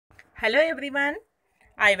Hello everyone.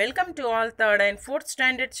 I welcome to all 3rd and 4th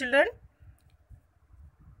standard children.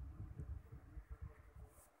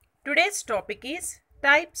 Today's topic is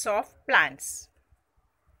types of plants.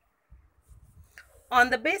 On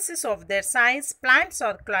the basis of their size, plants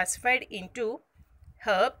are classified into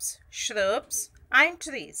herbs, shrubs and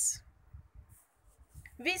trees.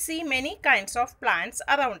 We see many kinds of plants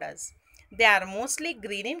around us. They are mostly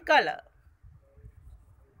green in color.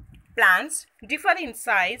 Plants differ in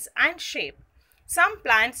size and shape. Some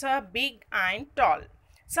plants are big and tall.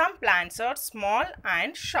 Some plants are small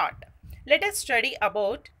and short. Let us study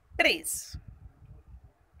about trees.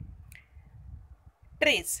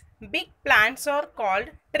 Trees. Big plants are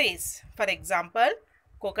called trees. For example,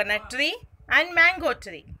 coconut tree and mango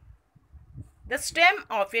tree. The stem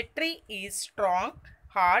of a tree is strong,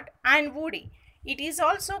 hard and woody. It is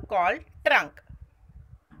also called trunk.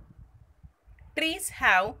 Trees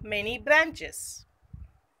have many branches.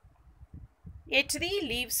 A tree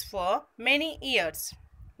lives for many years.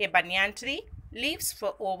 A banyan tree lives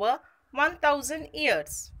for over 1000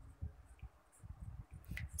 years.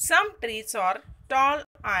 Some trees are tall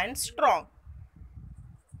and strong.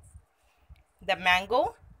 The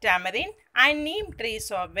mango, tamarind and neem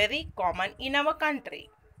trees are very common in our country.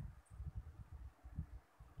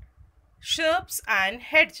 Shrubs and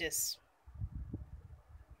hedges.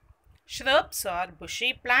 Shrubs are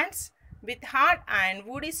bushy plants with hard and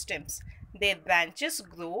woody stems. Their branches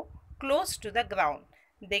grow close to the ground.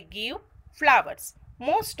 They give flowers.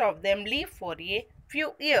 Most of them live for a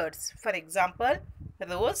few years. For example,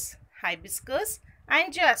 rose, hibiscus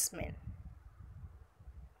and jasmine.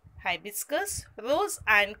 Hibiscus, rose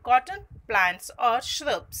and cotton plants are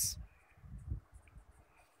shrubs.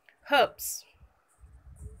 Herbs.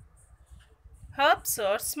 Herbs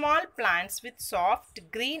are small plants with soft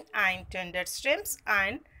green and tender stems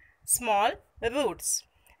and small roots.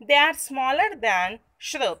 They are smaller than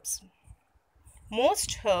shrubs.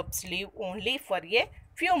 Most herbs live only for a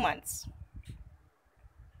few months.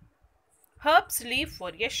 Herbs live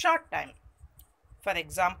for a short time. For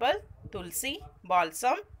example, tulsi,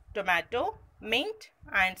 balsam, tomato, mint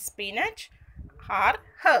and spinach are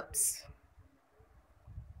herbs.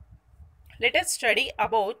 Let us study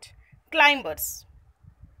about climbers.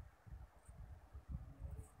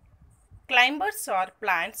 Climbers are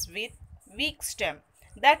plants with weak stem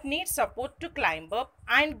that need support to climb up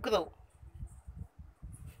and grow.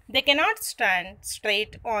 They cannot stand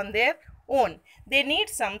straight on their own. They need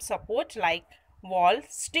some support like wall,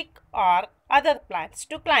 stick or other plants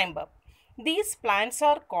to climb up. These plants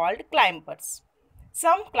are called climbers.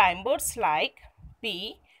 Some climbers like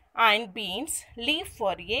pea and beans live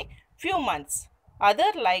for a few months.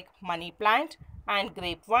 Others like money plant and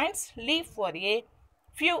grapevines live for a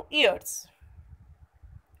few years.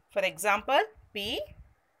 For example, pea,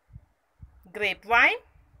 grapevine,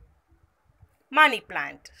 money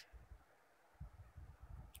plant.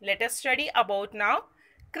 Let us study about now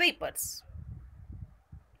creepers.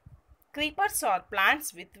 Creepers are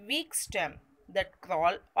plants with weak stem that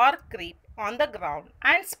crawl or creep on the ground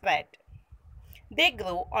and spread. They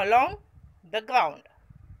grow along the ground.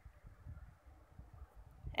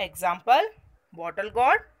 Example, bottle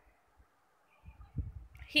gourd.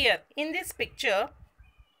 Here in this picture,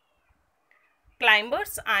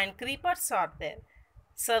 climbers and creepers are there.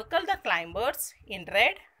 Circle the climbers in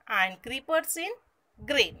red and creepers in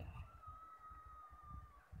green.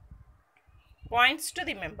 Points to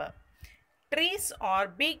remember. Trees are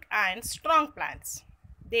big and strong plants.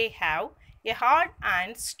 They have a hard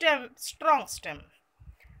and strong stem.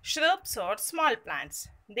 Shrubs are small plants.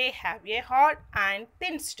 They have a hard and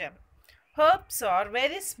thin stem. Herbs are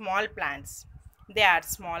very small plants. They are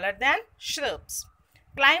smaller than shrubs.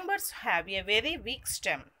 Climbers have a very weak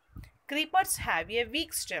stem. Creepers have a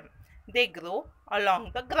weak stem. They grow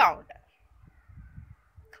along the ground.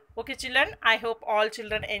 Okay children, I hope all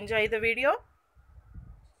children enjoy the video.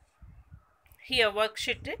 Here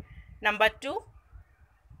worksheet number 2.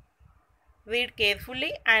 Read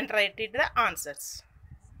carefully and write it the answers.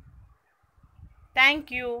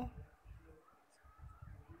 Thank you.